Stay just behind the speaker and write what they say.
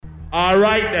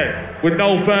Alright then, with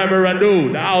no further ado,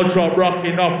 the outro rock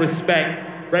enough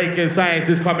respect. Breaking Science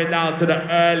is coming down to the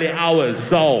early hours,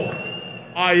 so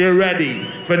are you ready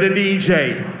for the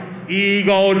DJ?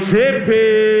 Ego Trippin!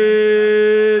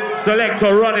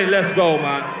 Selector, run it, let's go,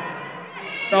 man.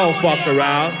 Don't fuck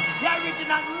around.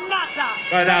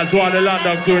 Right now, it's one of the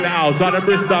London crew in the house, on the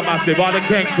Bristol Massive, on the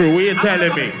Kent crew, what are you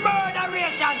telling me?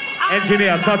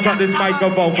 Engineer, touch on this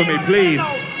microphone for me, please.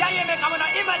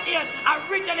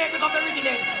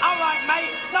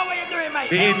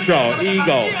 The intro,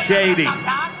 Ego, Shaydee.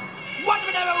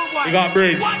 We got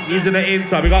Bridge, he's in the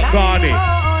intro, we got Carney.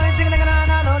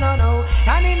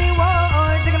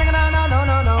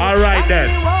 Alright then.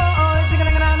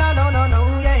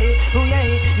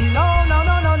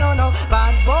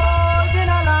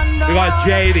 We got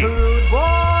Shaydee.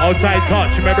 Outside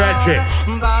touch, my brethren.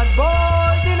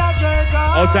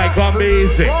 Outside come be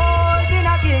easy.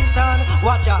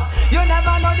 Watch out, you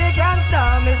never know the gangster.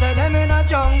 Me say them in a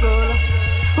jungle.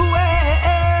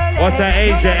 What's that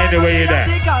Asia anyway you there?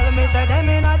 Me say them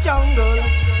in a jungle.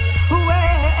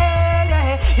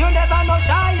 You never know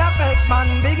shy effects,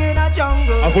 man. Big in a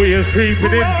jungle. I thought you was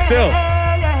creeping in still.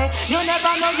 You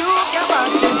never know you can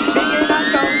watch it. Big in a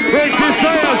jungle. Break this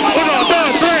science. 1,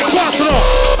 2, 3,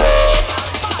 4.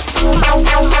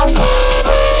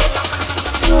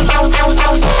 I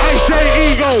say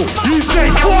ego, you say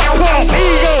fuck up,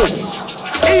 ego,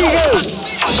 ego.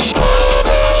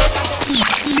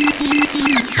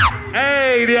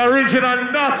 Hey, the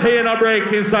original nutty in a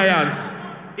Breaking Science.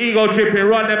 Ego Trippin,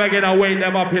 run them again and wake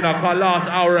them up in a call last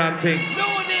hour and thing.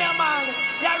 No name, man.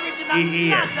 The original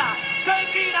yes.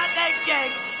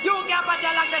 You can't patch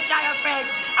like the shy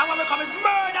effects. And when we come is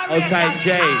murder. Outside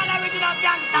Jay. All original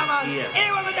gangster, man. Yes. Here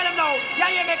when we tell them now,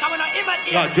 yeah, you may come and imitate.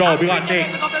 We got Joe, we got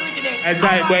Nick.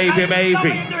 Outside Wavy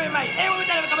Mavy.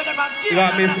 We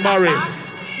got Miss Morris.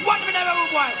 Watch me,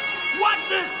 boy. Watch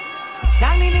this.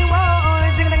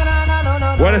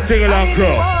 What a sing-along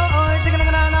crew.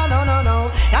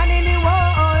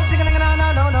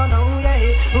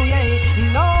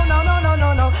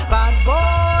 Bad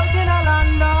boys in a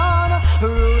London,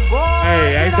 rude boys.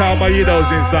 Hey, ain't talking about you those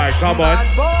inside. Come on.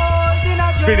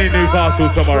 Spinning Newcastle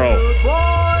tomorrow. Rude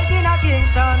boys in a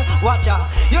Kingston. Watch out,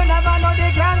 you never know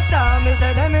the gangster. Me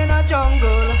say them in a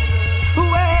jungle.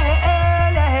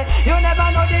 You never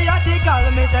know the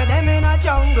article. Me say them in a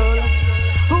jungle.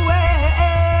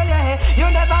 You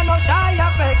never know shy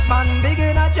effects, man. Big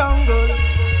in a jungle.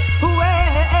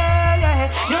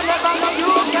 You never know you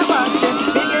can watch it.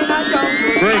 Big in a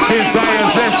jungle. Breaking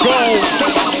Science, let's go.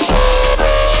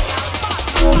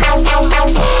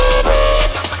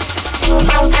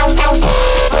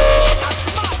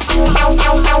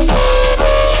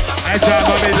 I tell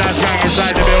my midnight gang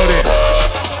inside the building.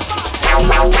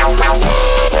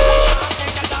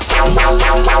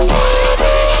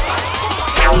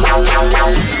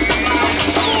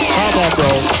 Come on, bro.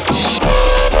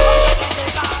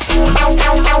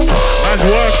 Man's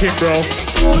working, bro.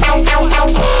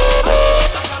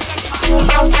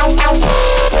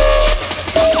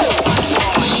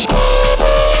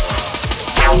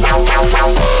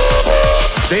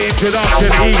 The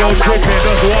introduction, Ego Trippin,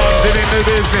 just ones in the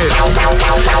business.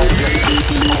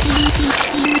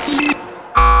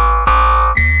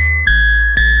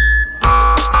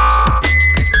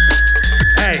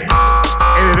 Hey,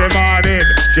 in the morning,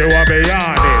 she want me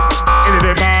yawning. In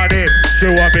the morning, she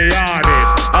want me yawning.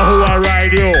 And who I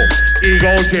ride you?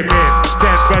 Ego Trippin.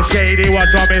 Send for Shaydee,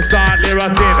 watch on me start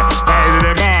lyricism. In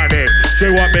the morning,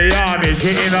 she want me yawning.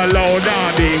 She in a low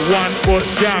dandy, 1 foot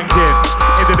skanking.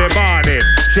 Into the morning,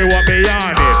 she want me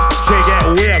yawning. She get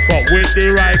wake up with the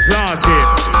right planting.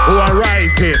 Who I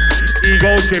writing?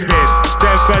 Ego Trippin.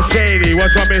 Send for Shaydee,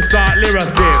 watch on me start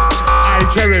lyricism. I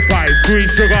cherry pie, sweet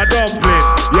sugar dumpling.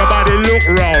 Your body look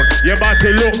round, your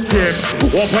body look trim.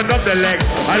 Open up the legs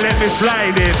and let me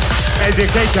slide in.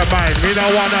 Educate your mind, me no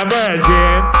want a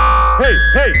virgin. Hey,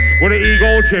 hey, with the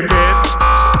Ego Trippin.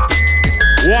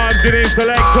 One's in his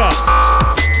selector.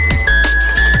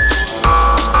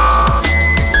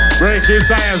 Breaking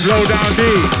Science, low down D.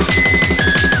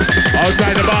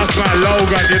 Outside the boss man,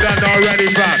 Logan, you done already,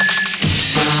 fam.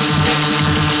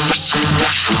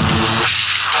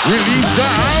 Release the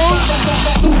house.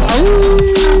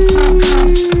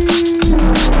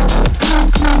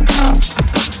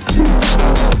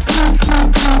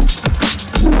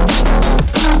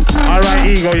 Alright,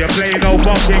 Ego, you're playing no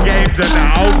fucking games and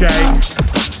now, okay.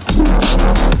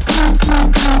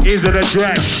 Into the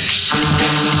dress.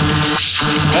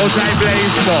 Outside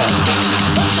Blaze Sport.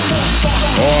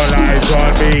 All eyes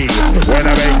on me when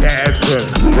I make the entrance.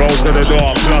 Roll to the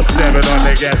door, +7 on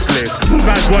the guest list.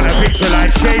 Fans want a picture like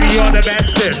Shaydee on the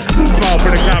best list. Smile for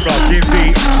the camera,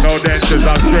 Kinsey, no dentures,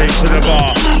 I'm straight to the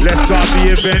bar. Let's start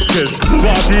the adventures.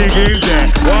 Got a few goons there,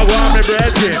 what me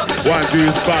brethren? One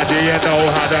dude's body, you know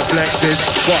how to flex it.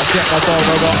 Got check my phone,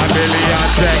 I got a million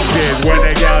texts. When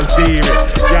the girls see me,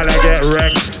 y'all get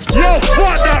wrecked. Yo,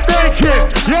 fuck that breaking.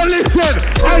 Yo, listen,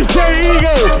 I say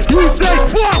ego, you say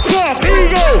fuck off,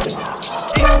 ego.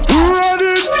 Run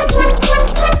it.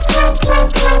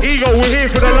 Ego, we're here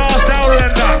for the last hour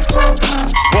and that.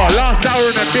 Well, last hour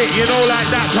and a bit, you know, like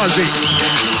that, cuzzy.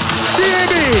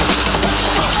 Baby.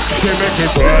 She make it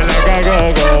whirl like a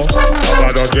go-go.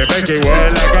 But don't you make it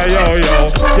whirl like a yo-yo.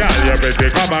 Girl, you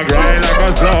pretty come and grind like a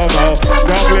slow-mo.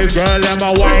 Douglas girl, them a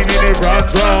wine in the front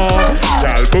row.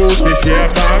 Girl, booty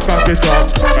shape and cock it up.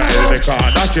 But in the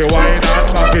corner, she wine and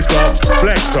cock it up.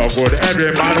 Flex so good, every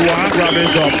man want grab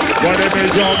it up. But if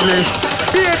it's jumping,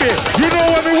 baby, you know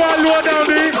what me want low down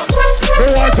there? Me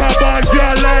want a bad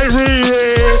girl like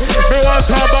Riri. Me want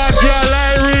a bad girl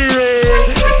like Riri.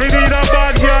 Me need a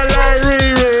bad girl like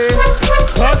Riri.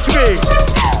 Touch me,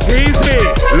 tease me.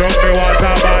 Look, me want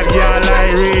a bad girl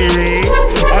like Riri.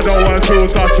 I don't want to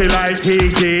touch it like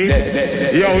Kiki.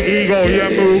 Yo, ego, you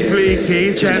move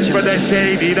fleeky. Chance for the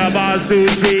Shaydee, the bazoo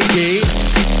cheeky.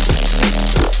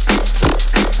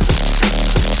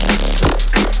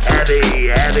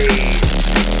 Eddie.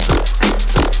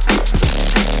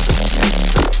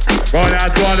 Well,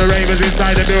 that's one of the ravers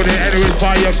inside the building. Anyways,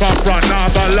 fire your come front, nah,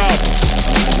 but love.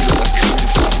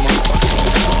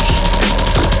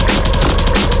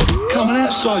 Come on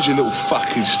outside, you little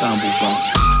fucking stumble bum.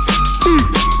 Big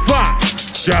fat,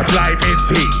 just like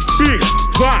Minty. Big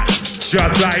fat,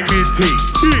 just like Minty.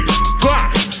 Big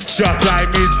fat, just like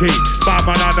Minty.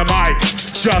 Batman on the mic,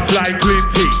 just like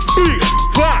Clinty. Big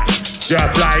fat,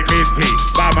 just like Minty.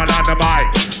 Batman on the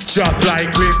mic, just like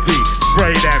Clinty.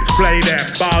 Spray them, slay them,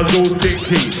 bars all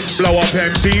stinky. Blow up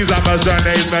MCs, Amazon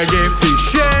named McGinty.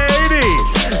 Shaydee,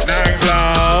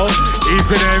 Nanglo,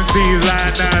 eating MCs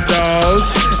like Nando's.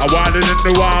 I wanted in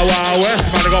the Wild Wild West,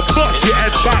 man, I got bust your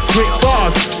head back quick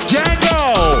fast.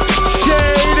 Django,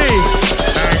 Shaydee,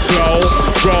 Nanglo,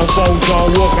 grow phones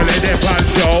on, walking in their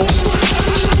pancho.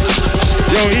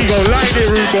 Yo, ego, light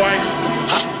it, rude boy.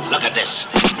 Look at this.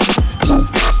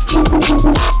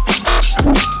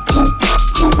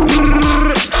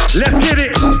 Let's get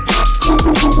it.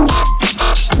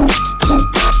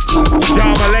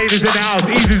 Y'all, my ladies in the house,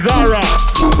 Easy Zara.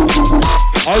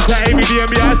 Also, Amy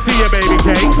DMB, I see you, baby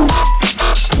cakes.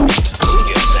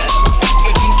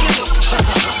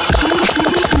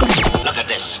 Look at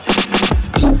this.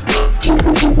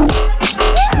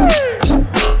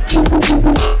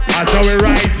 That's how we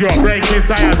rise you. Breaking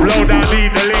science, blow down the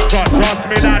link up. Trust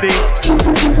me, daddy.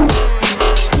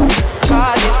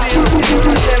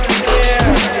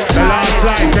 The last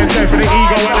line can say for the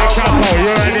ego and the capo, you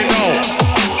already know.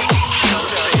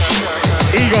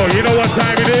 Ego, you know what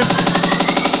time it is?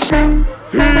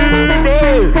 Timbo,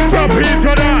 jump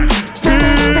into that.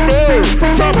 Timbo,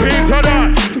 jump into that.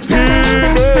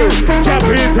 Timbo, jump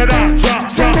into that.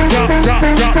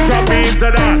 Jump into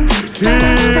that.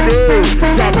 Timbo,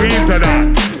 jump into that.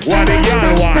 What the y'all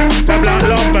want? The black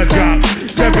lumberjack.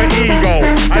 Seven ego,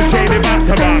 I Shaydee back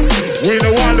to back. We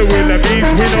don't want the wildebeest,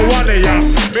 we don't want the yak.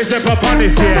 We step up on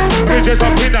this here, we just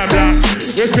up in a black.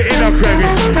 We fit in a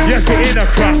crevice, yes we in a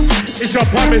crack. It's your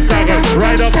promise saga,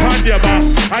 right up on your back.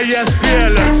 And yes,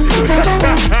 fearless.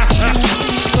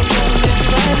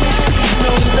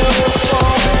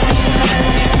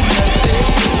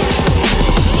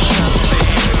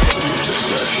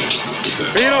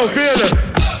 You know, fearless.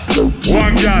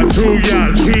 1 gal, 2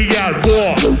 gal, 3 gal,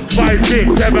 4, 5,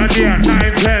 6, 7, 8,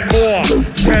 9, 10 more.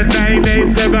 10, 9, 8,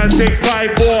 7, 6,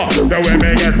 5, 4. The way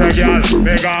me get a gal,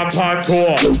 me gone pan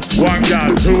tour. 1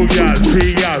 gal, 2 gal,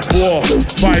 3 gal, 4,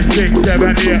 5, 6,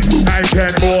 7, 8, 9,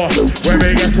 10 more. When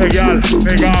me get a gal,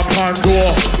 me gone pan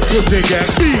tour. Pussy get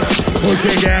beat,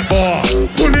 pussy get more.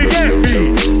 Pussy get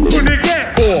beat, pussy get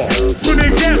more. Pussy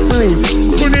get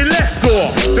bruised, pussy less sore.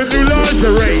 The new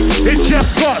lingerie, it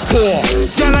just got tore.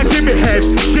 Gala give me head,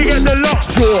 she get the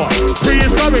lockjaw.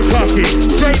 Prehistoric cocky,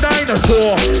 straight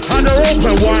dinosaur. And her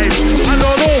open wide, and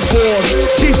on all fours.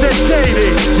 She said,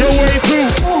 Shaydee, you're way too.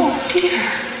 Oh dear,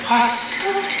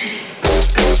 hostility.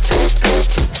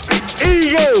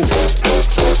 Ego!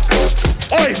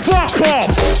 Oi, fuck off!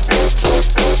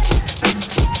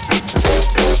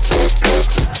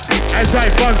 As I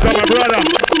punch on my brother.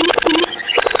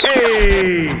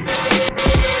 Hey!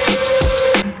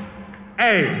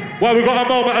 Hey, well, we got a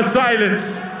moment of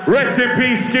silence. Rest in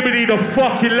peace, Skibbity, the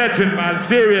fucking legend, man.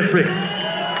 Seriously.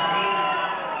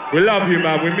 We love you,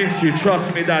 man. We miss you.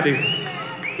 Trust me, daddy.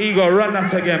 Ego, run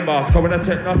that again, boss. Come on,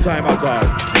 take no time at all.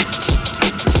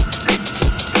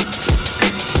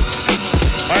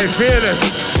 Hey, fearless.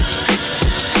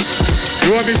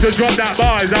 You want me to drop that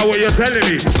bar? Is that what you're telling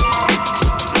me?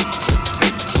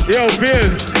 Yo,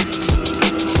 Piers.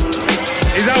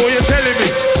 Is that what you're telling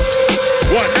me?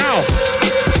 What now?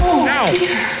 Oh, now?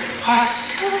 dear.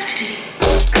 Hostility.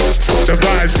 The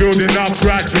vibe's building up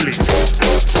gradually.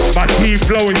 My team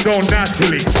flowing so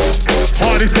naturally.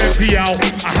 Hardest empty out,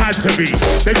 I had to be.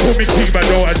 They call me king, but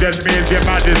don't address me as your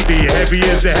majesty. Heavy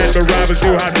is the head, but rather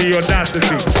still have the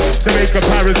audacity to make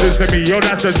comparisons to me. Yo,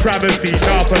 that's a travesty.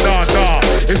 Nah, for nah.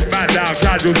 It's mad down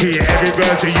casualty. Every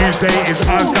verse that you say is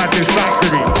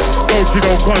unsatisfactory. Don't you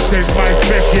know content's my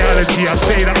speciality? I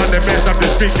say that on the mess, I'm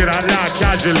just thinking out loud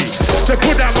casually. So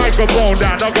put that microphone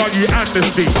down, I got you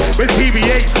amnesty. With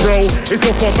TBH, bro, it's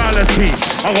a formality.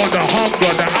 I got the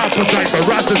hunger, the appetite,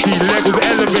 veracity. Levels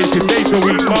elevated, days a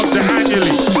week, months and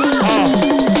annually.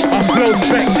 I flow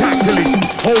spectacularly,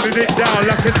 holding it down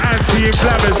like an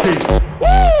anti-inflammatory.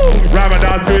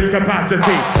 Ramadan to his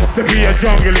capacity. To be a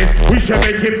junglist, we should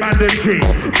make it mandatory.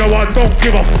 No, I don't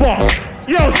give a fuck.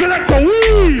 Yo, selector,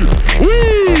 wee!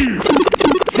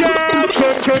 Yeah,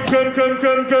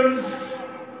 come.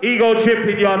 Ego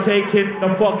tripping, you're taking the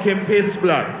fucking piss,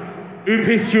 blood. Who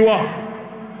pissed you off?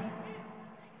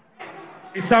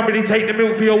 Did somebody take the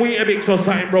milk for your Weetabix or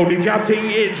something, bro? Did you have to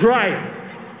eat it dry?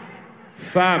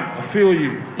 Fam, I feel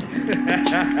you.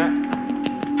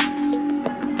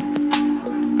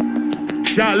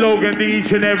 Shout Logan to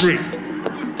each and every.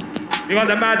 You got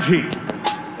the magic.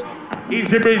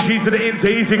 Easy bridge, easy to the inter,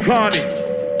 easy Carney.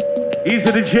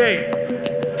 Easy to J.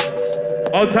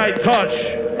 All tight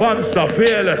touch. Fun stuff,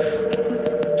 fearless.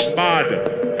 Mad.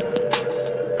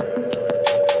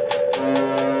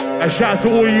 A shout to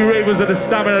all you ravers of the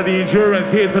stamina, the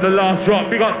endurance, here to the last drop.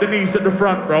 Big up Denise at the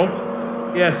front, bro.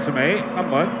 Yes, mate.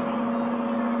 Come on.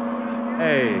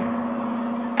 Hey.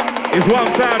 It's one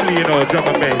family, you know, drum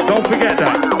and bass. Don't forget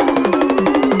that.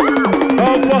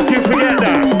 Don't fucking forget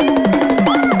that.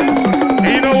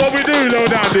 And you know what we do, low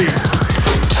down deep?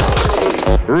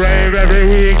 Rave every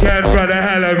weekend for the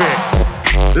hell of it.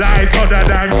 Light on the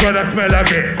dance for the smell of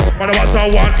it. One of us a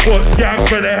 1 foot skank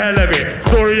for the hell of it.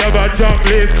 Story of a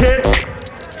junglist kid.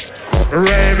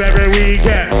 Rave every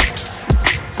weekend.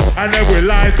 And then we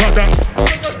light on the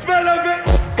smell of it.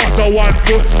 What's a 1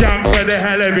 foot skank for the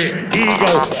hell of it.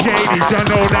 Ego, Shaydee, you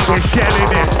know that we're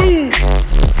shelling it. Ooh.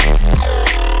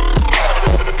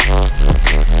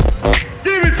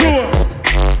 Give it to him.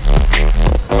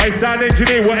 Hey, sound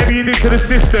engineer, whatever you do to the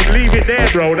system, leave it there,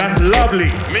 bro. That's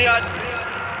lovely.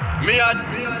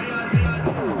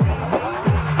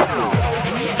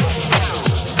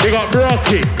 We got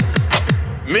Rocky.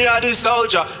 Me a the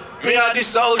soldier.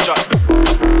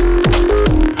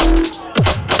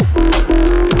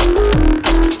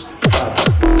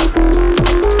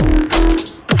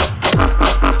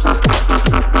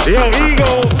 Yo,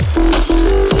 Ego.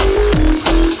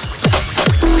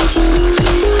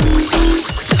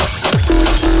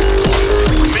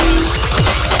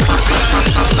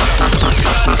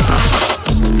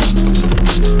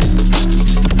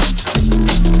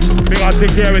 Big up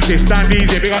security, stand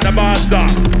easy, big up the master.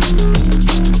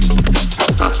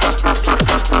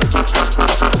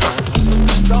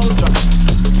 Soldier.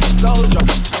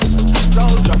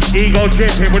 Ego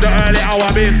tripping with the early hour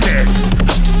business.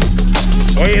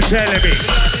 What are you telling me?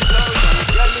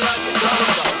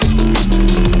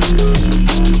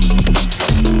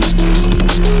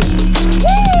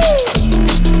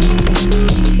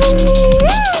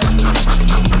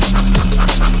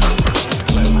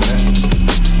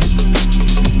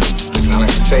 I like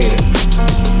to say it.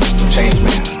 Change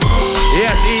man.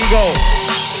 Yes, Ego.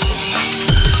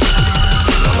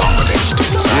 No longer dangerous to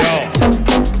society. Yo,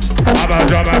 I'm a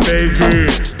drum and bass dude.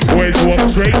 Always walk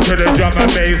straight to the drum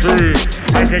and bass room.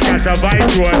 I can catch a vibe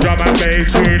to a drum and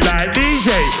bass tune like DJ.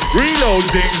 Reload,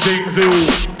 zing, zing, zoo.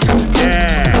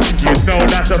 Yeah, you know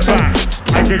that's a fact.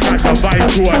 I can catch a vibe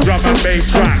to a drum and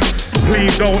bass track.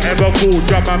 Please don't ever fool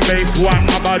drum and bass whack.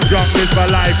 I'm a junglist for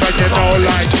life and you know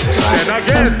like. Then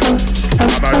again,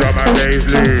 I'm a drum and bass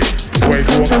dude. Always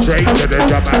walk straight to the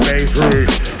drum and bass room.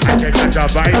 I can catch a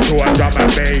vibe to a drum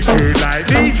and bass tune like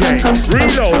DJ.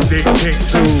 Reload, zing, zing,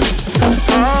 zoo.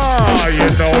 Ah, you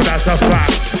know that's a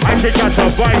fact. I can catch a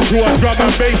vibe to a drum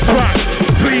and bass track.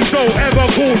 Please don't ever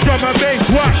call drum and bass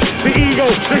whack. The Ego,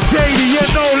 the Shaydee, you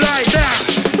know like that.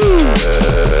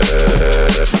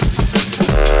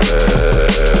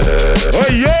 Oh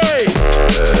yeah.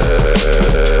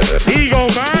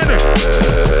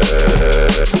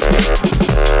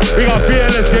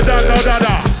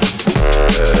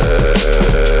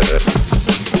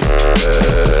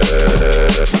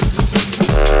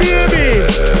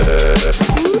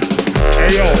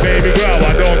 Baby girl,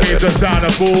 I don't mean to sound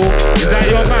a fool. Is that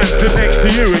your man stood next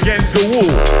to you against the wall?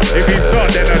 If he's not,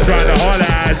 then I'm trying to holler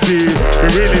at you.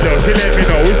 But really though, she let me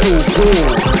know it's all cool.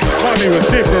 Mommy was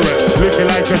different, looking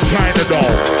like a China doll.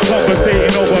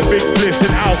 Conversating over big spliffs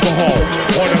and alcohol.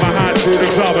 Holding my hand through the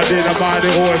club, I didn't mind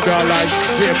it all. It felt like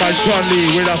hit by John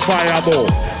Lee with a fireball.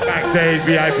 Backstage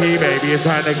VIP, baby, it's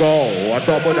time to go. On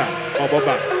top of that, on my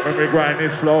back, when we grinding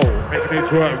slow, making it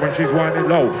twerk when she's winding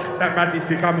low. That magic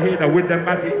sick, I'm here now with the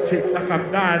magic chick like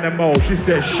I'm dynamo. She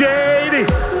said, Shaydee,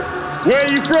 where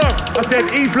you from? I said,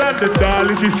 East London,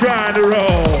 darling, she's trying to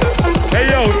roll. Hey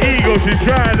yo, Eagle, she's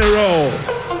trying to roll.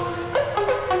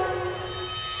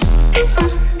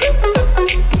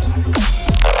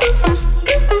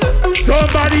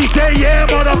 Somebody say, yeah,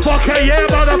 motherfucker,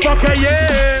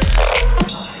 yeah.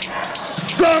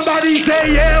 Somebody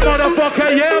say, yeah,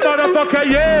 motherfucker,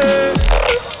 yeah.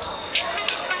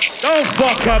 Don't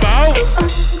fuck about.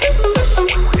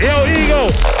 Yo, Eagle.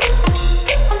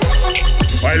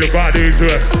 Why look what I do to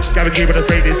him? Gotta keep on the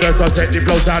straight, this first I'll set the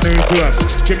flows down to him.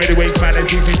 Give me the waist man and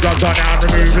teach me drugs on now I'm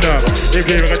removing them. If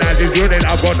they recognize this good, then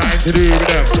I've got nothing to do with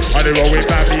them. On the road with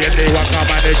family and they want come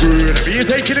and they grooving them. You're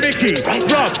taking the mickey,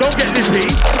 bruv, don't get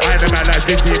nippy. I ain't a man like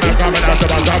City, man coming out the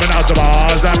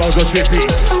bars, I'm also trippy.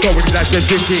 So when you like the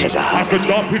city, I could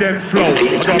not be them slow. I'm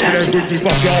not be them quicky,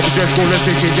 fuck you off and just pull the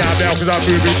sticky down there cause I'm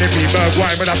moving nippy. Berg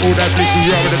wine when I pull that sticky,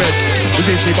 you're in the bed. The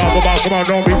sticky bar, come on,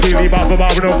 don't be silly, bar, no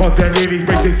content really.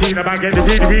 16, a man get the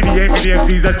really hate me, the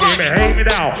MCs that name it, hate me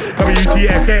now.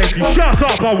 WTF, KFC, shut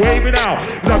up, I'm waving now.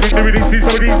 Cause I've been doing this, see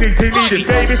some of these things they need it,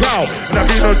 baby pal. And I've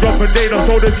been on drop and day, no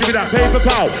soldiers, give me that paper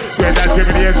pal. When that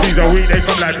Jimmy the MCs are weak, they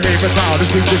come like paper towel.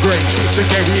 This is the great, the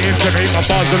game we intimate, my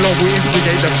bars alone, we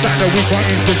instigate. The fact that we can't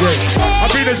integrate.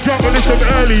 I've been a struggle this from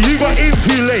early, you got in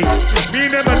too late.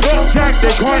 Me and them are not jack,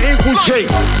 they can't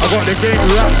infiltrate. I got the game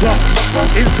wrapped up,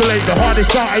 insulate. The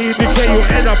hardest part I indicate,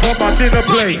 you'll end up on my dinner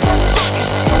plate.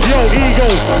 Yo, ego,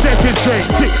 set it straight.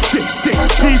 Tick,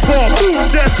 T4, boom,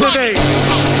 detonate.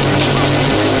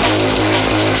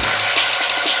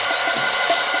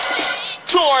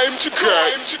 Time to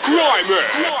get grimy.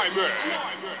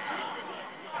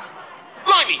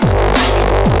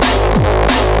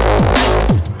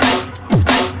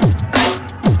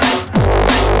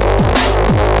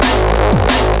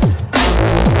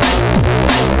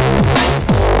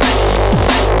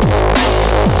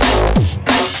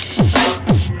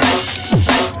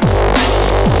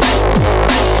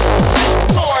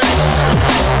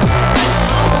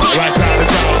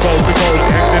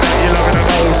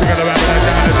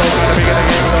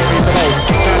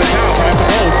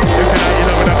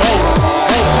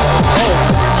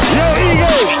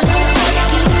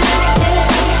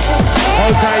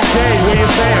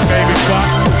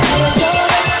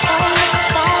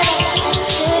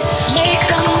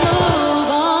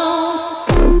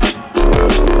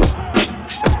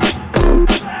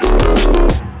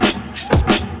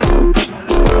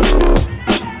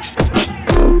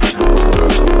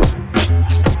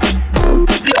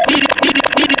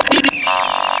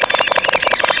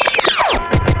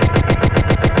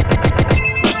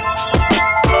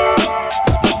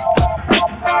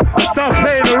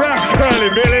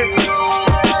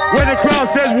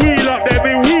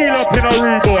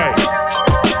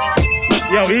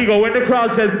 When the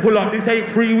crowd says pull up, this ain't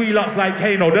free wheel ups like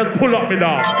Kano, just pull up me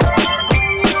dog.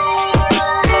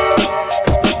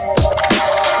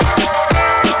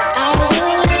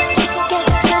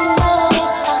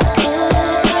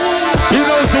 Who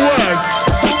knows the words?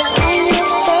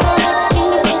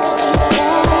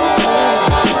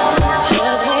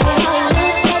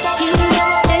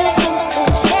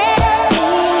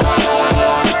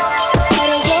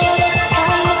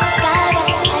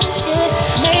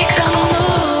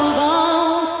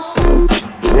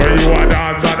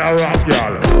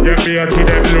 See them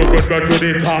look good, go to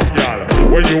the top, y'all.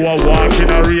 When you are walking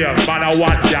a real man, I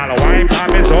want y'all. Wine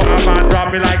coming so a man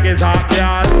drop me like it's hot,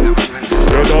 y'all. You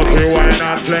don't see wine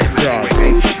and flex, y'all.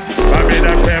 I mean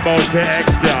that came out to X,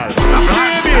 y'all.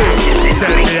 Baby,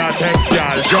 send me a text,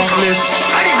 y'all. Junglist,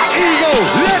 ego,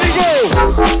 let it go.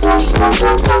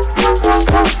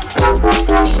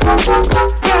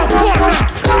 Now fuck that.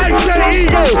 I say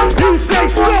ego, you say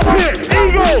stop it.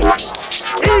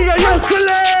 Ego, you're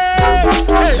select.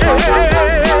 Hey.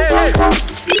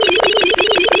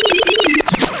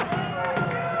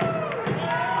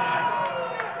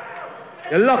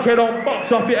 You're lucky don't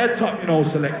box off your head top, you know,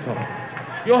 selector.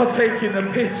 You're taking the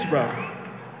piss, bruv.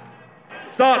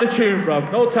 Start the tune,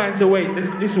 bruv. No time to wait. This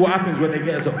is what happens when they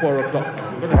get us at 4 o'clock.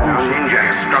 We're gonna do shit.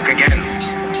 Jack struck again.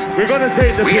 We're gonna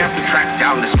take the piss. We have to track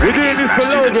down this. We're doing this for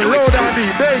Logan, Low down the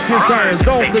baking science.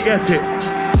 Don't forget it.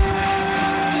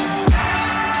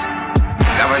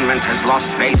 government has lost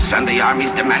face and the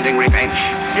army's demanding revenge.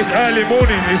 It's early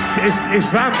morning, it's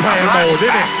vampire mode, isn't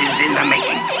it? Is in the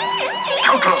making.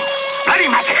 Total bloody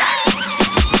massacre.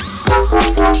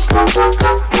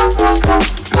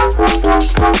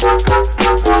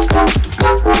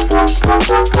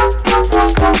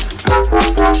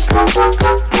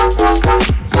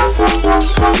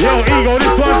 Yo, Ego,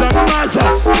 this one's a master.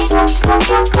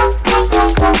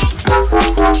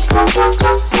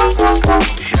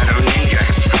 Shadow Ninja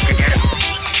struck again.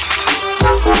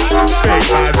 Big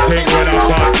man thing when I'm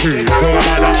back to. Talk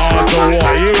about the art of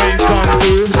war. You ain't son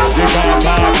too. You got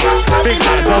mama. Big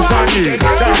man's on you.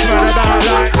 That's what about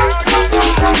like.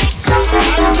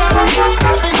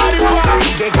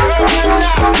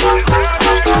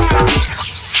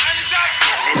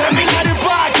 Stepping at the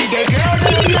party, the girl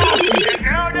them nasty.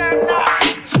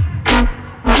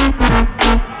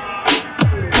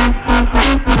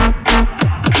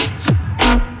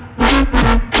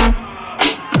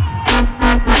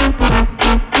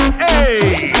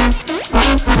 Hey!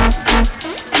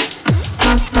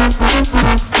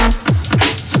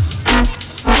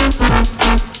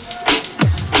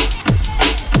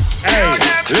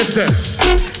 Listen,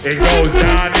 it goes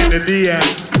down in the DM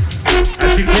as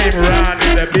she came around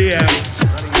in the BM.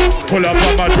 Pull up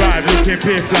on my drive, looking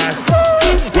piff like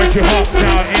when she hopped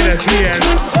out in the TN.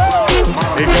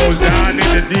 It goes down in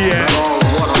the DM,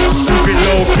 keep it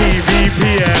low key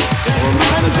VPN.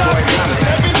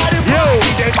 Yo,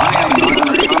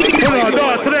 1,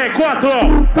 2, 3, 4.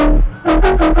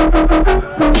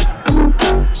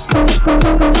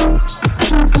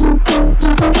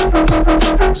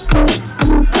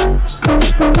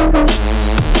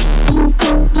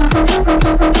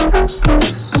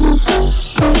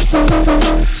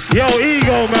 Yo,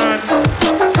 Ego, man.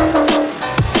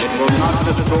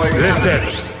 Listen,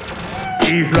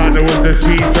 East London was the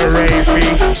streets that raised me.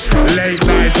 Late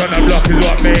nights on the block is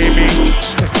what made me.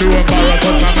 New and Borough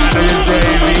cause my manner is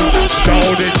crazy. The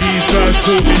older G's first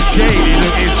called me Shaydee.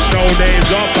 Look, it's no days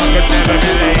off, I could never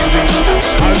be lazy.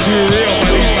 I'm too real,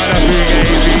 but these men are being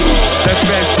hazy. The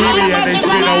best TV and they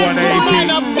spin a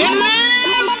 180.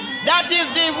 That is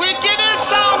the wickedest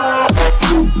sound.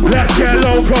 Let's get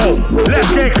loco, let's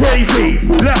get crazy,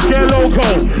 let's get loco,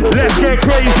 let's get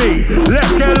crazy,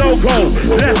 let's get loco,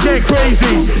 let's get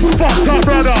crazy. Fucked up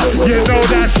brother, you know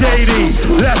that's Shaydee.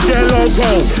 Let's get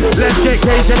loco, let's get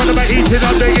crazy. When I'm eating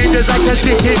up the angels like a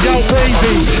chicken, yo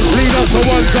crazy. Lead us to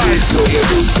one side.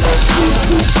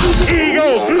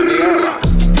 Ego.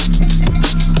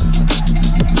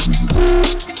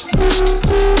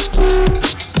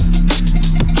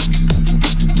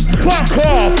 Fuck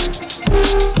off.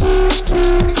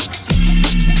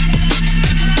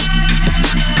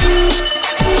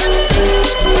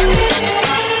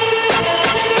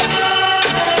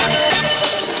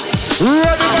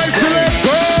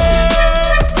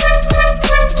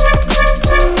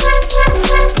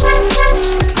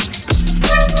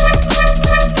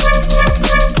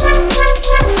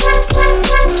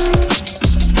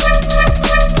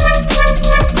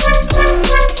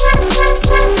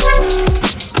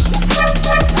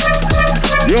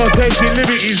 You're taking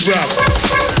liberties, bro.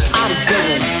 I'm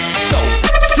going.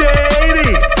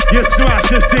 Shaydee, you smash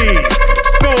the scene.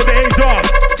 No days off,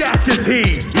 that's your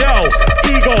team. Yo,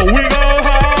 Ego, we go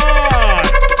hard.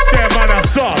 Them man are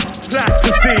soft, that's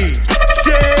the scene.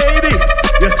 Shaydee,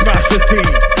 you smash the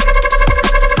scene.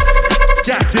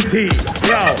 That's your team.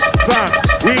 Yo, fam,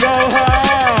 we go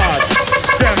hard.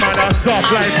 Them man are soft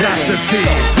like that's the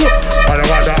scene. I don't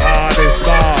want the hardest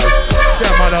bars.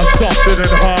 Them man are softer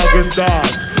than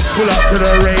Haagen-Dazs. Pull up to the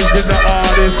range in the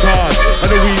hardest cars. And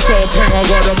the weed so peng, I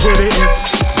gotta put it in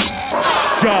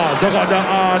jars. I got the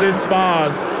hardest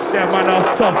bars. Them man are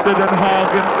softer than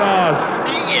Haagen-Dazs.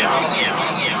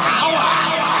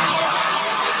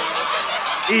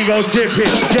 Ego Trippin,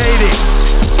 Shaydee.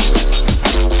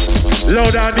 Low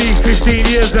down these 15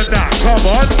 years and that, come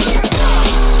on.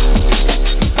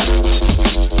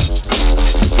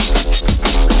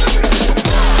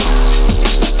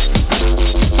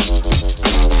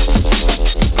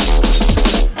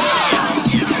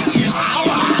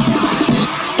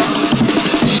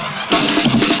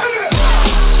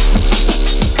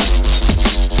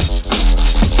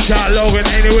 Shout Logan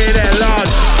anywhere there,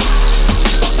 large.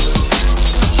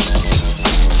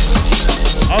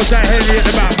 Outside Henry at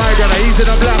the back, my brother, he's in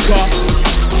a black car.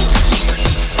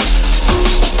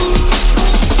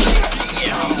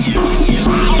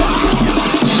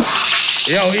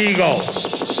 Yo, Ego.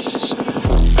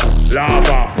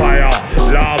 Lava, fire,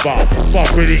 lava.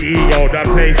 Fuck with the ego, that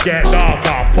place get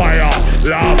darker. Fire,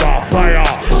 lava, fire,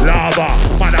 lava.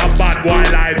 Man, a bad boy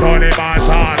like Tony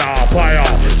Montana. Fire,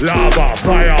 lava,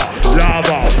 fire,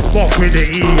 lava. Fuck with the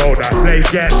ego, that place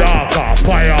get darker.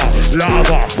 Fire,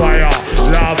 lava, fire,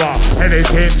 lava.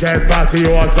 Anything test pass you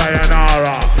or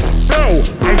sayonara. No,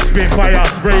 I spit fire,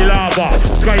 spray lava.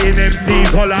 Skying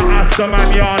MCs, holla hasta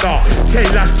manana.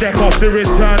 K-Lash deck off the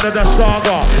return of the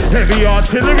saga. Heavy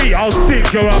artillery, I'll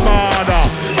sink your armada.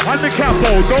 I'm the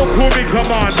capo, don't call me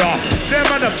commander. Them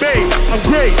on the bait, I'm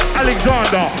great,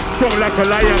 Alexander. Strong like a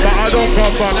lion, but I don't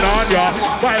come from Narnia.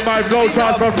 Fight my flow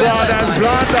chart for fraud and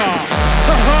slander.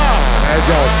 Haha, there you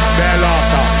go, bare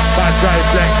laughter. Bad drive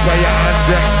flex where your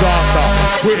Andrex after.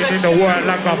 Putting in the work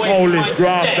like a Polish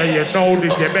grafter. You know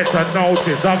this, you better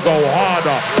notice, I go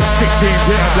harder. 16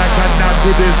 hit up like a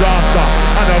natural disaster.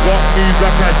 And I got moves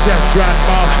like a chess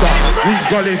grandmaster. We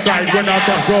got inside when I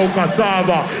touch roll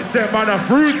cassava. Them man are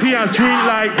fruity and sweet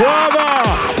like guava.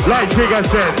 Like Trigger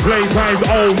said, playtime's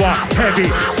over.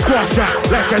 Heavy, squash that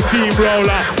like a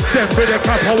steamroller. Send for the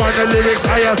cap, I want the lyrics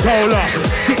Ayatollah.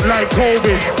 Sick like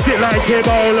COVID, sick like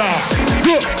Ebola.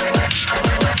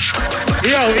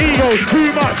 Yo, ego's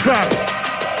too much, fam.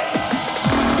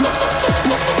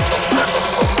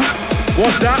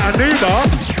 What's that, Anuma?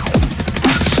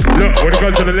 Look, when it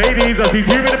comes to the ladies, I see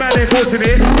too many men enforcing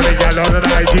it. When they get on an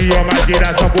IG or man,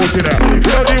 that's unfortunate. We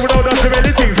don't even know that's too many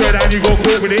things where and you go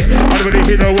caught with it. I don't really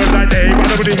hear no words like name, I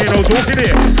don't really hear no talking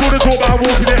it. All the talk about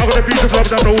walking it, I got a piece of love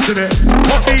that I'm noting it.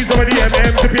 Hot bees over the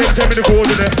MM to PM10 in the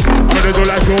coordinate. I'm gonna do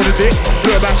like Jordan dick,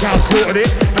 throw it back out, slaughtered it.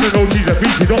 And the no she's a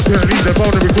beachy, don't turn leave the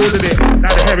phone and recording it.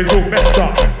 Now the hair is all messed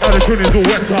up, now the tune is all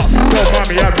wet up. Told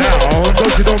mommy I'm down, so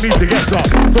she don't need to get up.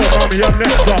 Told mommy I'm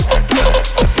next up.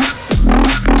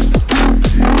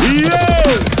 Yo!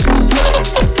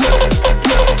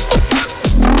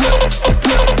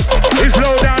 It's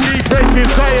low down deep breaking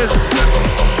science.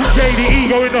 Shaydee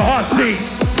ego in the hot seat.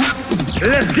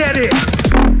 Let's get it.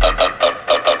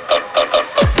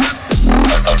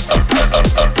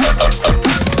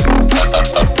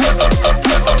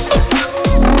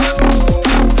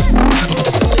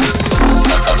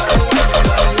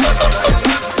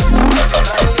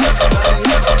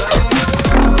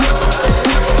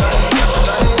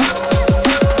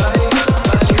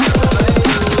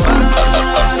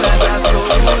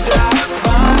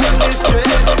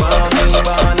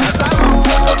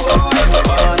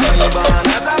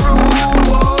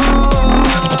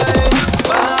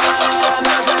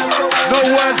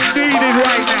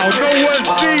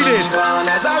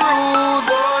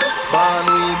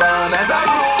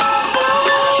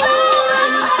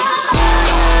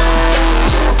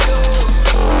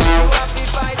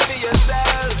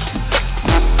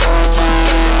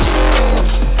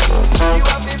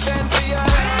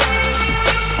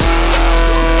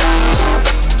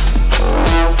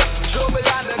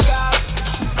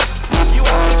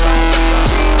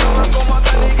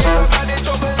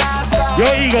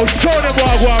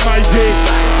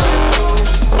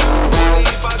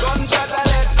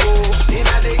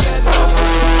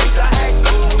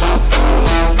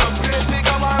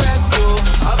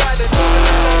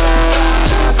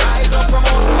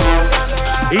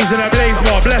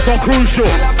 Crucial.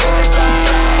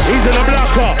 He's in the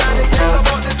blocker.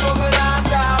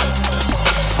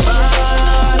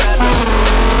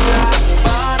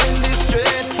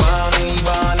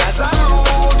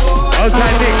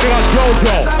 Outside Nick, we got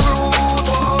Jojo.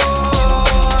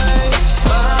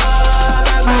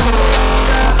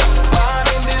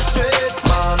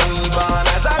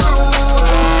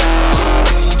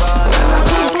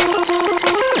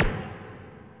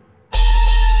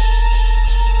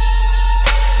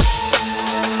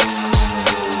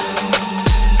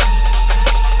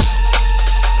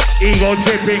 Ego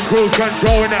Trippin, cruise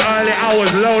control in the early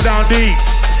hours, low down deep.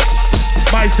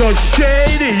 My son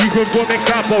Shaydee, you can call me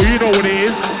capo, you know what it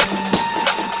is.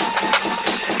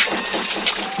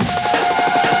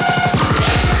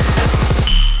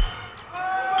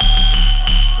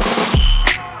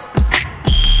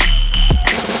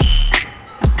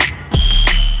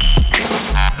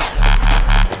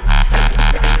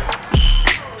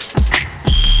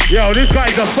 Yo, this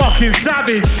guy's a fucking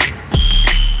savage.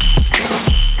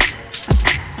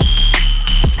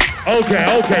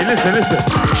 Okay, listen.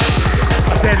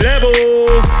 I said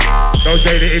levels. No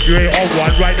Shaydee if you ain't on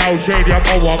one. Right now, Shaydee, I'm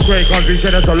on one. Great country,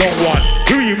 shit, that's a long one.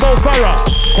 Who you, Mo Farah?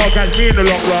 Can't catch me in the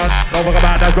long run. Don't talk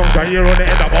about that song, so you're on the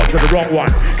end up onto the wrong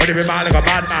one. When you be mad like a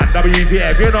madman,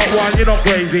 WTF, you're not one, you're not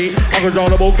crazy.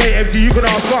 Uncontrollable, KMC, you can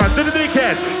ask fun. To the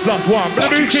dickhead, +1, but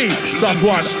the booty,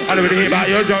 +1. I don't really hear about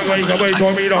your junk where you can wait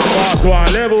for me, don't pass one.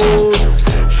 Levels.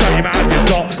 Shut your mouth, you're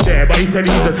not there, but he said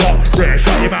he's the top. Rare,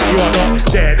 shut your mouth, you are not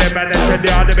there. Them man, they said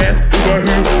they are the best. Who,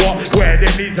 what, where,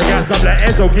 them needs to gas up like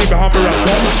Ezzo, keep a hummer up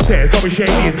top. Stairs, don't be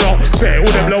shady, it's not fair.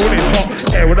 All them blowing is hot.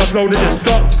 Air when I'm blowing, just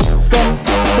stop.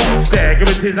 Stare, give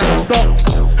it tears like a stop.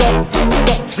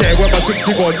 Yeah, when my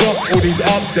 61 drop, all these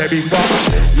ups, they be fucked.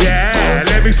 Yeah,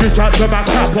 let me switch out to my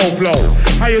capo flow.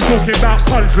 How you talking about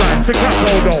punchlines to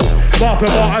capo though? Bar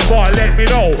for bar, let me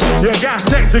know. Your gas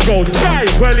next to go. Sky,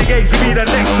 pearly gates, you be the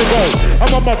next to go.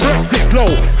 I'm on my Brexit flow.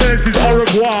 Tendencies au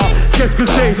revoir. Qu'est-ce que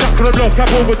c'est? Suck on the block, up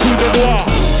over to the noir.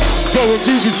 Go and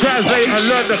Google Translate and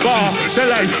learn the bar. They're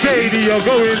like, Shaydee, you're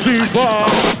going too far.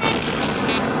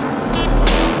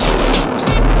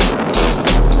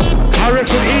 I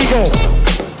reckon ego.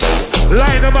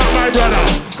 Line them up, my brother.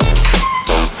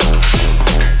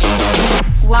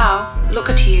 Wow, look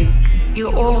at you. You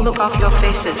all look off your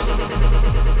faces.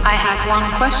 I have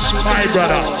one question for my you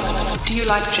brother. all. Do you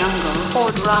like jungle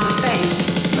or drum and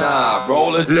bass? Nah,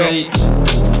 rollers, mate.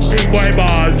 Big boy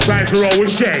bars, trying to roll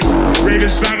with Shay.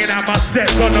 Ravens banging out my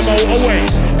sets on the motorway.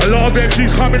 A lot of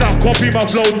MCs coming up, copy my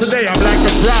flow today. I'm like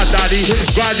a proud daddy,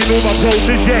 grinding all my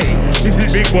protege. This is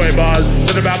big boy bars,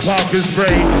 not about park and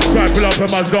spray. Try pull up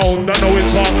in my zone, don't know it's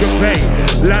park and pay.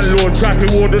 Landlord,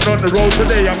 traffic warden on the road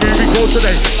today. I'm moving cold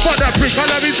today. Fuck that prick,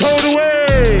 I'll have it towed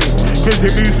away. Cause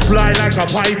it moves fly like a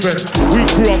python. We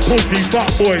grew up pussy, fuck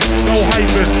boys, no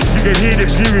hyphen. You can hear the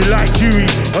fury like Huey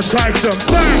or Tyson.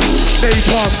 Bang! They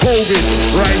pass COVID.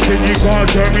 Right, and you can't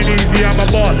turn me easy, I'm a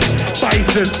boss.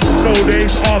 Bison, no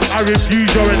days off, I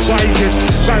refuse your advising.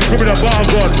 Bang, give me the bar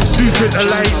gun, do fit the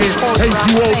lightning.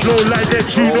 H2O blow like that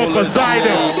tune up beside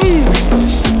him.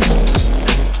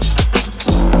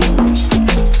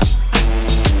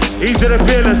 He's in the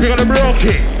fearless, we got him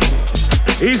rocking.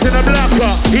 He's in the blocker,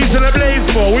 he's in the blaze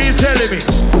for. What are you telling me?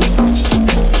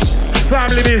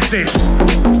 Family business.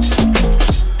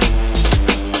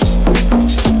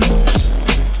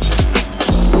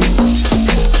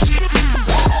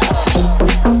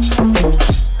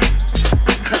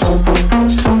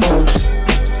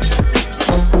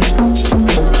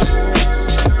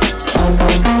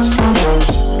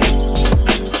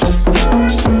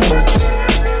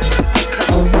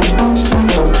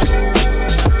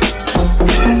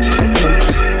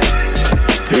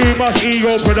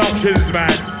 Ego Productions, man.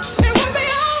 It would be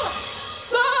all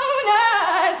so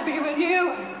nice to be with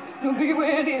you, to be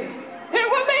with you. It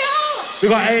would be all. We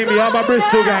got Amy, I'm a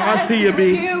Bristol gang. I see you,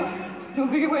 B. To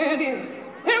be with you.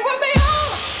 It would be all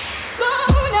so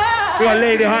nice. We got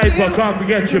Lady Hyper, can't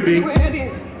forget you, B. It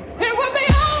would be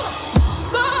all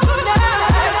so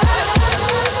nice.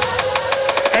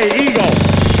 Hey, Ego.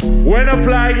 When a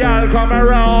fly gal come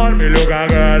around, me look a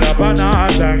girl up and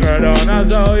ass and girl down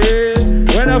as how it.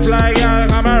 When a fly gal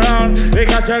come around, they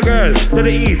catch a girl to the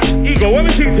east. Ego, what we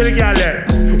sing to the gal then?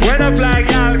 When a fly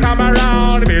gal come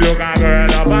around, me look a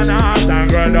girl up and ass and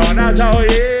girl down as how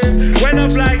it. When a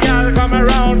fly gal come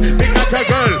around, they catch a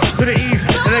girl to the east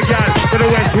and a gal to the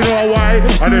west. You know why?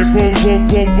 And they boom, boom,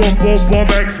 boom, boom, boom, boom,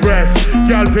 express.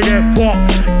 Gal forget fuck,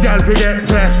 gal forget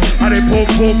press. And they boom,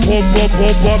 boom, boom, boom,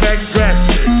 boom, boom, express.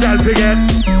 Gal forget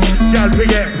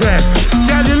press.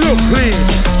 Gal, you look clean.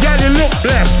 Gal, you look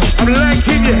blessed. I'm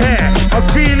liking your hair. I'm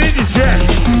feeling your dress.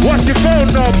 What's your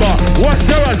phone number? What's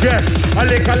your address? I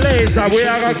lick a laser. We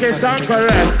are gonna kiss and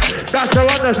caress. That's her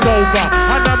on the sofa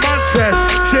and the mattress.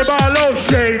 She my love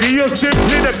Shaydee. You're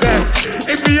simply the best.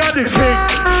 If me are the king,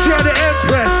 she are the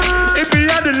empress. If me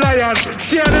are the lion,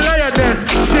 she are the lioness.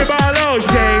 She my love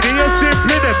Shaydee. You're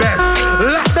simply the best.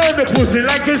 Lock down the pussy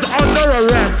like it's under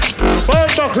arrest.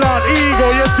 Bumbleclad ego,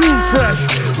 you're too fresh.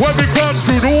 When we come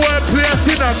through, the whole place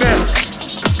in a mess.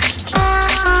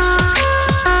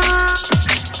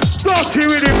 Dirty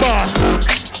with the boss.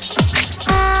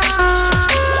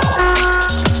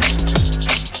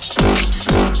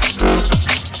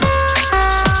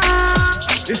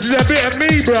 This is a bit of me,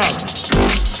 bro.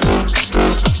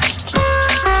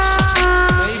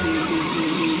 Maybe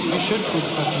you should put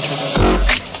fucking Trippin.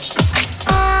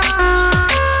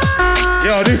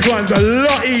 Yo, this one's a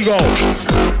lot ego.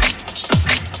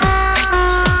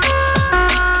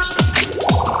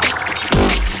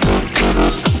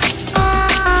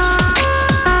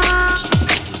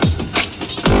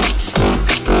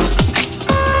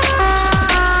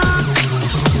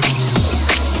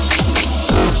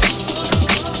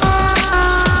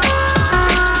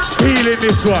 Feeling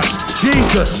this one,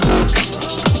 Jesus.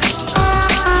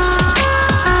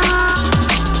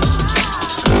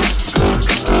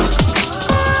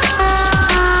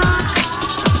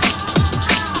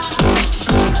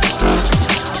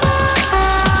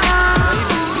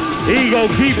 Ego,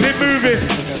 keep it moving.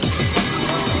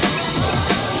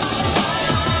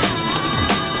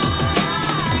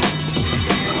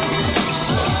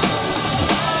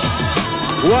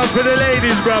 One for the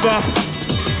ladies, brother.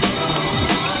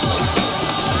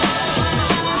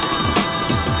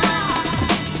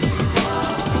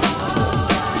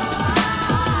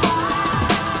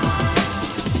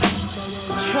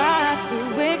 Try to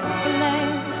explain.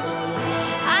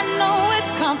 I know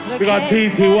it's complicated. We got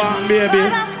TT1, baby.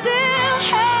 But I still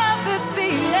have this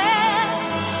feeling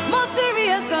more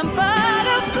serious than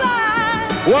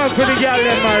butterflies. One for the gal,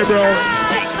 then, my bro.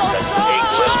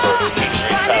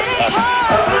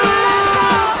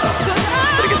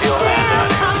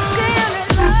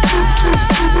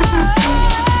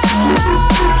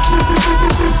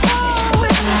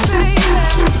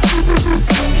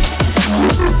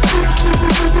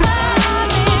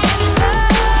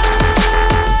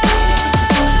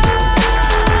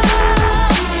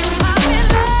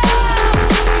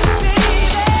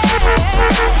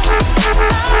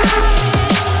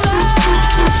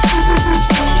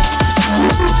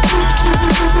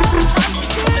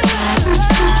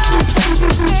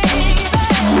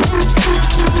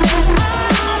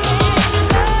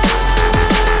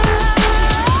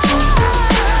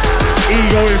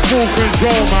 Ego in full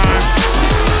control, man.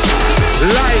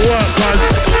 Light work, man.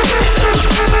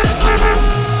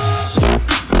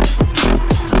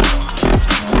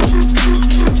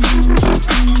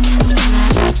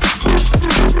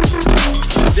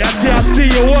 Yeah, I see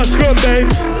you. What's good,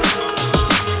 babes?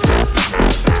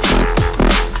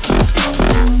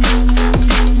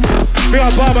 We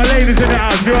got Baba ladies in the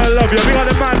house. We all love you. We got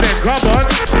the man then. Come on.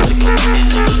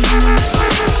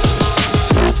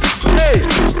 Hey,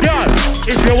 girl,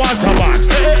 if you want a man.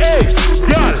 Hey,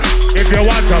 girl, if you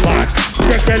want a man.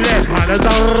 Take your left hand and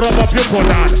rub up your foot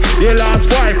on. Your last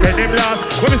wife and him last.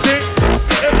 Let me see.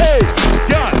 Hey,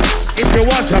 girl, if you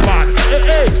want a man.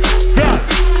 Hey, girl,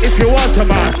 if you want a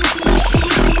man.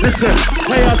 Listen,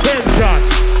 pay attention.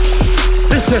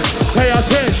 Listen, pay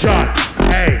attention.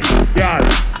 Hey, girl,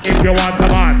 if you want a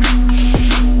man.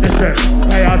 Listen,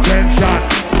 pay attention.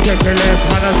 Take your left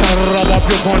hand and rub up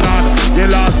your phone on. Your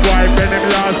last wife and them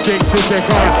last 60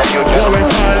 seconds. What we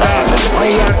call that? A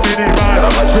 1 minute man.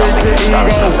 Drink the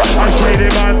ego and Shaydee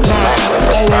man talk.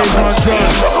 Always on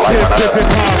drugs. Tip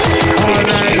it up. All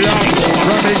night long.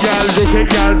 Run the gal, look at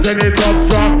gal, send it up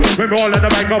strong. When me all on the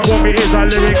microphone, me is a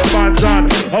lyrics man son.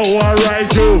 Oh, alright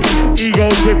you. Ego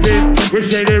tripping. We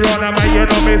Shaydee run a mic, you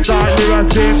know me start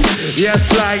lyricsing. Yes,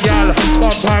 fly gal.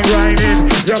 Bump and grinding.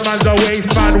 Your man's a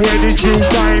waste man. Where did you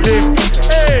find him?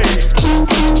 Hey!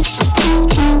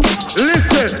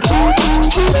 Listen!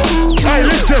 Hey,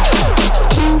 listen!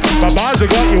 My boss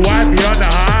got your wifey on the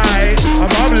high. My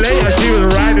mom later, she was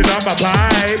riding on my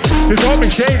bike. She told me,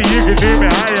 Shaydee, you can do me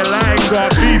how you like. So I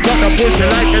beat on the push you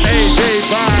like an AJ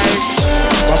bike.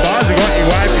 My boss got your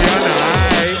wifey on the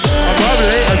high. My mom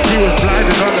later, she was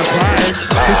sliding on the bike.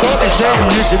 She told me, Shaydee,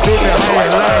 you can do me how you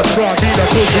like. So I beat the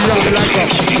push you like a...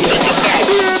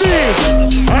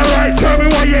 Alright, tell me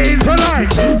what you're into like.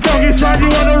 Doggy style, you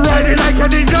wanna ride it like a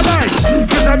ninja like.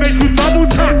 Cause I make you double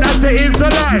tap, that's the into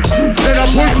like. Then I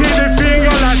push in the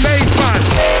finger like baseman.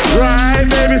 Right,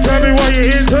 baby, tell me what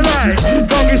you're into like.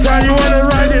 Doggy style, you wanna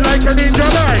ride it like a ninja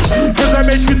like. Cause I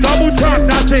make you double tap,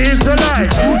 that's the into like.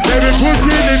 Baby, push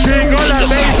in the finger like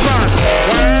baseman.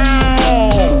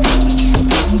 Wow.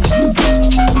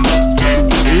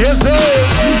 Yes, sir.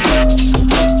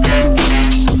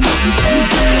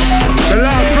 The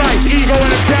last right, Ego in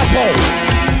the tempo.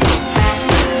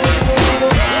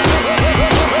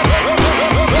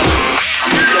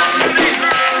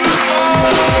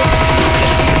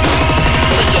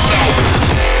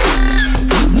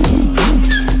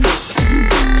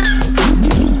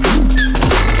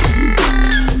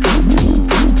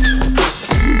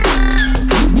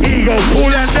 Ego,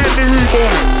 cool and deadly, rude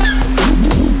boy.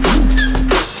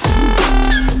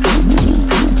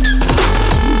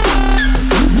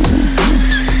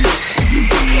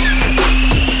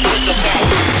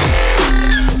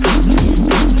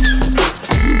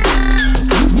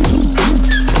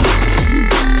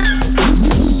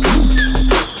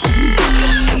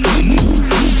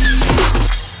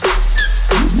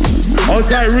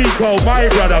 Outside Rico, my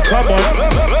brother, come on.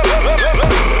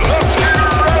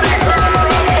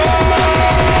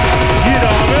 You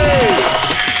know me.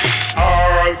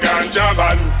 All ganja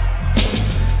man,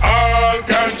 all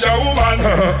ganja woman.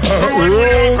 When we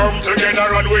all come together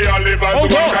and we all live as one,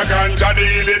 ganja the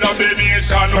healing of the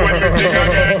nation. When we sing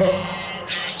again,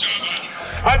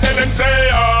 I tell them say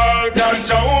all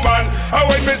ganja woman. And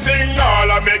when me sing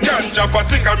all of me ganja for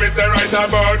sick, and me say right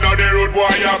about now the road boy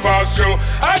I pass through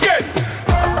again.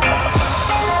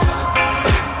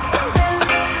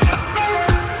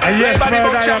 And yes, man, I am a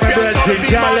brethren,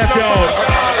 can't left you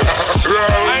out.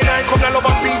 come to love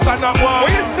and peace and not war.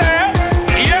 What you say?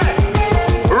 Yeah.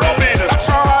 Robin, that's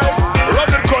right.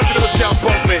 Robin country never can't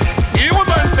pump me. You would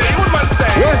man say.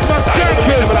 Where's my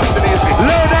stankers?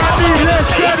 Low down me, let's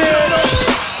get it.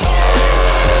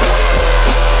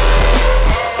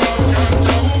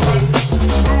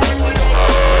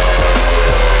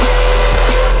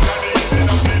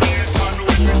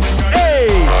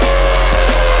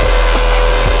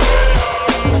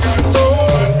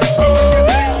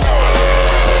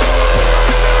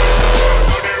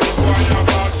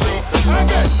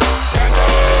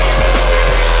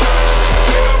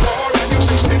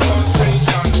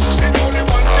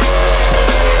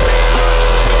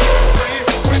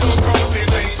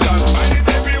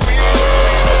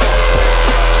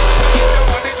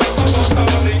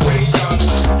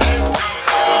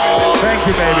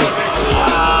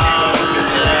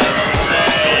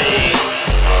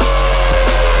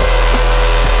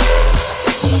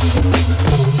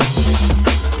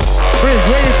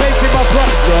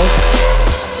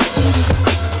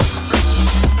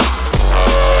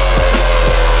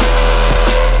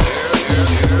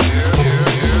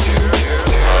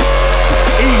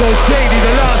 Shaydee,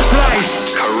 the last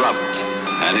slice. Corrupt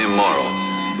and immoral.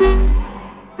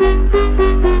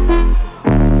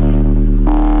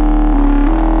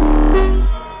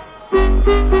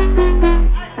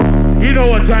 You know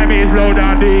what time it is, low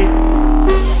down D.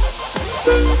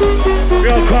 We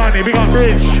got Carney, we got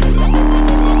Rich.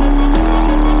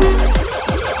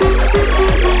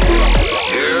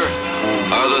 Here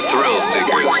are the thrill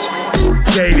seekers.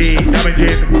 Shaydee,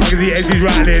 damaging, I can see Eddie's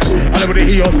rattling. I don't want to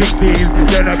hear your 16s,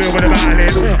 they're not built with the battling.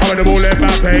 I'm on the ball and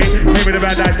Mbappe, came with the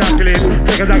bad eye tackling.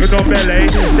 Take us like a dumb belly,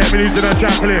 let me lose to the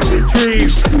trampling.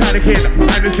 Screams, panicking,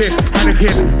 and the shit,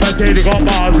 panicking. Man say they got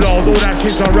bars, lows, all that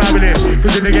shit's unraveling.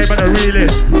 Cause in the game I'm the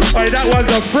realist. Hey, that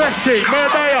one's a fresh shit,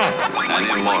 Murdaya.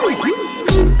 And immoral.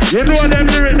 You know what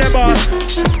them lyric them boss.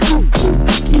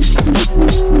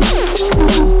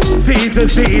 City to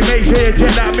city, make sure you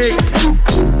check that mix.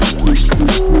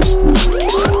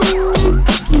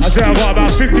 I say I've got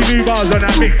about 50 new bars on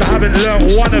that mix. I haven't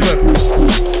learned one of them.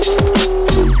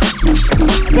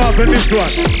 Apart from this one.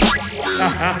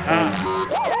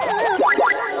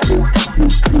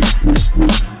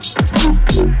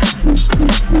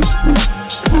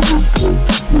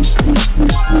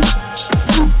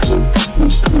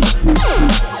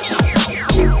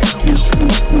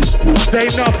 Say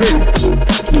nothing.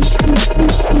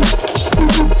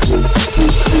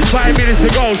 5 minutes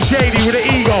ago, Shaydee with an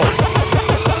ego.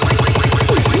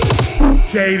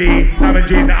 Shaydee,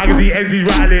 damaging, I can see NZ's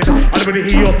rattling. I don't want to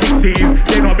hear your 16s,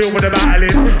 they're not built for the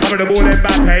battling. I'm on the ball and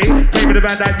Mbappe, came with the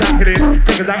band I tackling.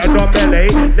 Take us out of Don Belly,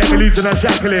 let me loose and I'm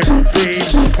shackling. Scream,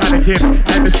 panicking,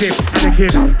 and the shit,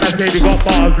 panicking. Man say they got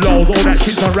bars, lows, all that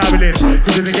shit's unraveling.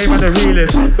 Cause in the game I'm the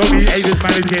realist, don't need aiders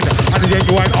managing. And the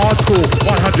genuine art school,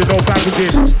 100 no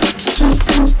packaging.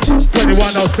 21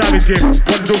 no savaging.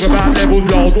 Want to talk about levels,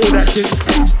 lows, all that shit.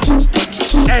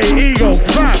 Hey, ego,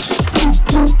 fam.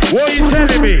 What are you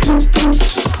telling me?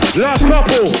 Last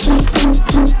couple.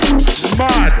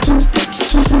 Mad.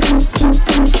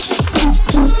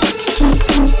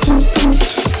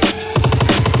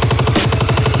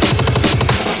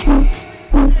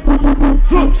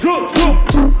 Zoop.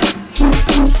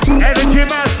 Energy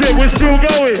massive, we're still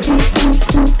going.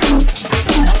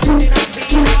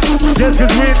 Just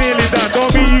cause we're nearly done,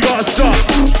 don't mean you gotta stop.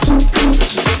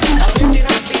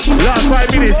 Last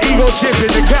 5 minutes, ego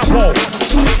chipping the capo.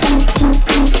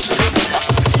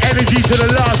 Energy to the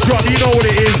last drop, you know what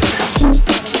it is.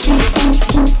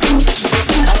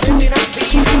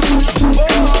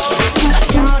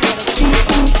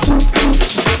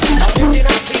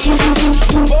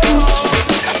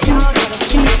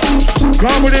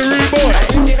 Come with it, boy.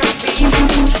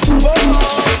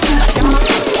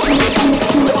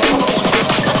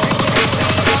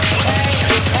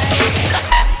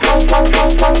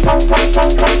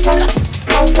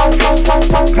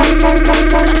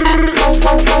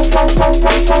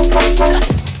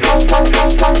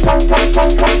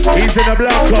 He's in the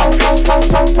block club.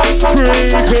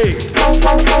 Creepy.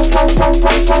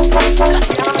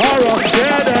 Alright,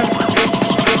 get him.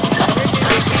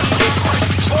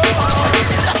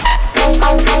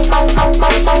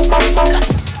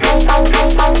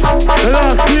 The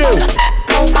last few.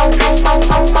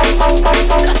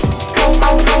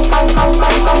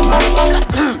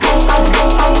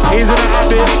 He's in the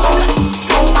habit.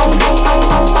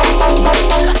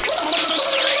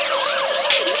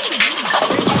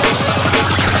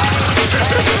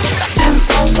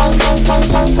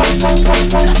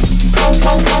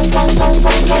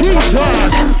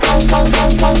 Jesus!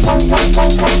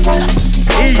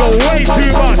 Ego, way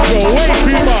too much, bro, way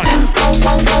too much.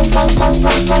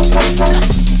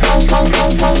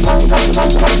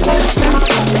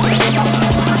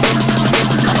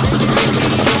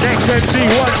 Next MC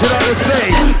watching on the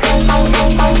stage.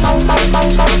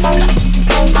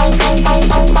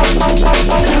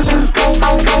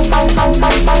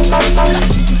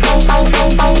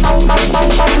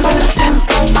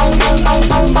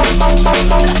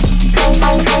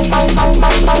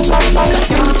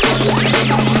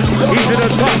 He's in the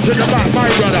top in the back, my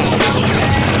brother.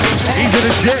 He's in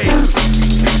the J.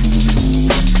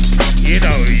 You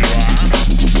know who you are.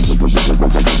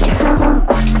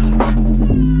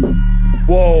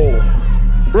 Whoa.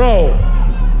 Bro.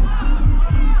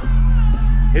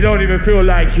 You don't even feel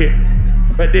like it.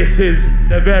 But this is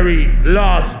the very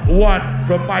last one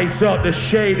from myself, the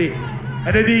Shaydee.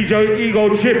 And the DJ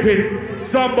Ego Trippin.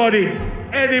 Somebody,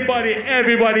 anybody,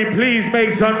 everybody, please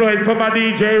make some noise for my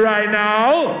DJ right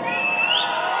now.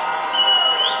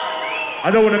 I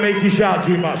don't want to make you shout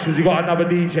too much because you got another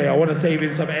DJ. I want to save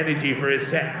him some energy for his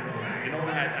set. You know what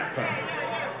I had that from?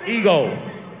 Ego,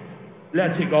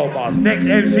 let it go, boss. Next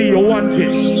MC, you're wanted.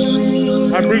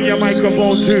 And bring your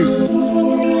microphone too.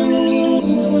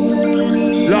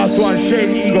 Last one,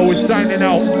 Shaydee Ego is signing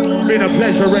out. Been a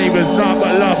pleasure, ravers, not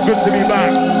but love. Good to be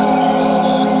back.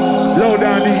 Low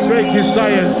down the breaking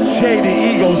science.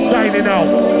 Shaydee Ego signing out.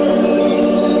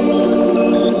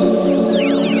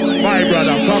 My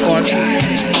brother, come on.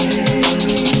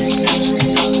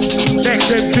 Next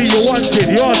MC, you wanted,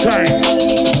 your time.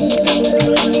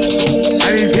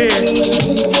 And he's here.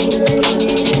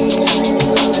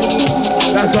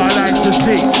 That's what I like to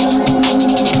see.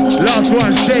 Last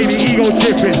one, Shaydee Ego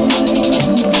Trippin.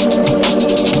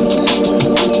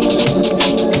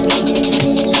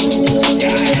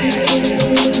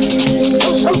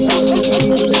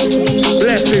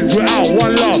 Blessings, we're out,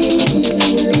 one love.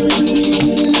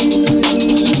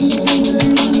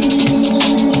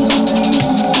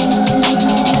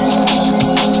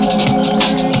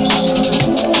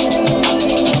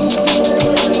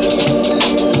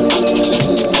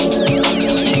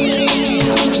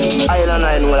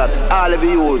 All of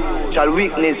you shall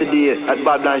witness the day that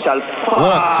Babylon shall fall.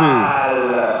 What to?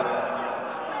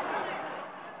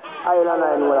 Island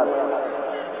and what?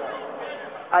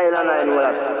 Island and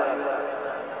what?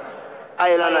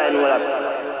 Island and what?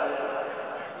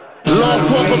 Last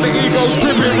one from the Ego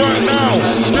Trippin right now.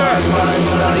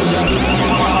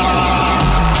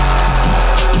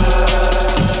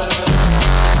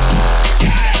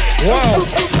 Wow.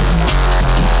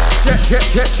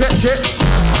 Check.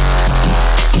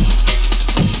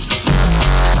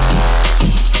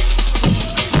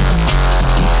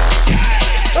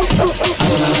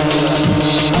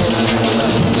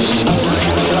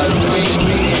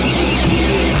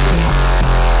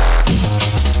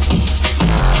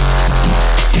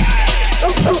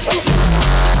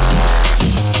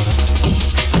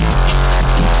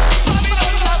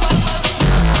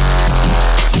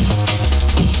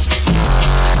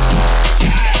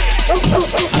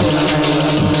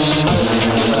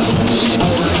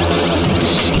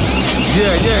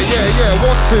 Yeah.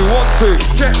 1, 2.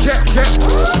 Check.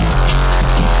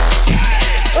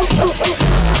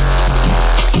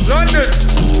 London.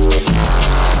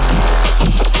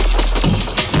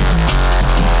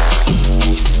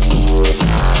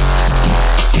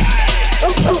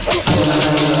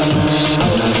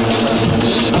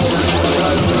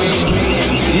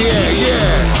 Yeah.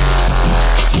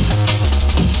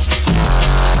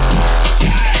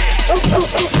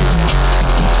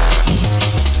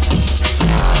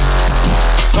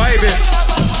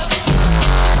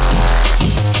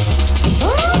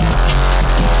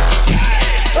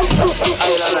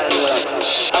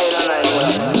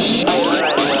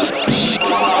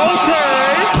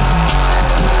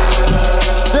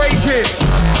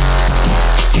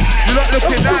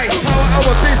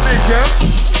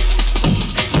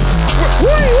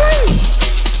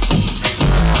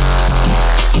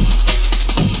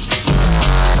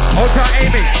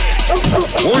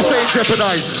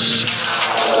 Jeopardize.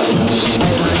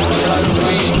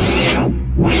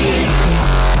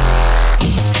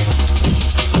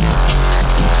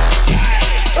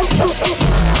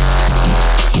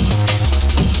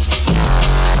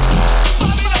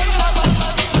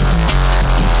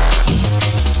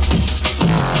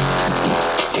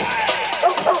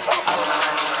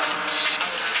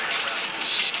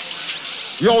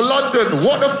 Yo, London,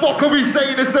 what the fuck are we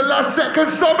saying? It's the last second.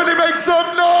 Somebody make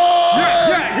some noise!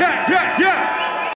 Yeah.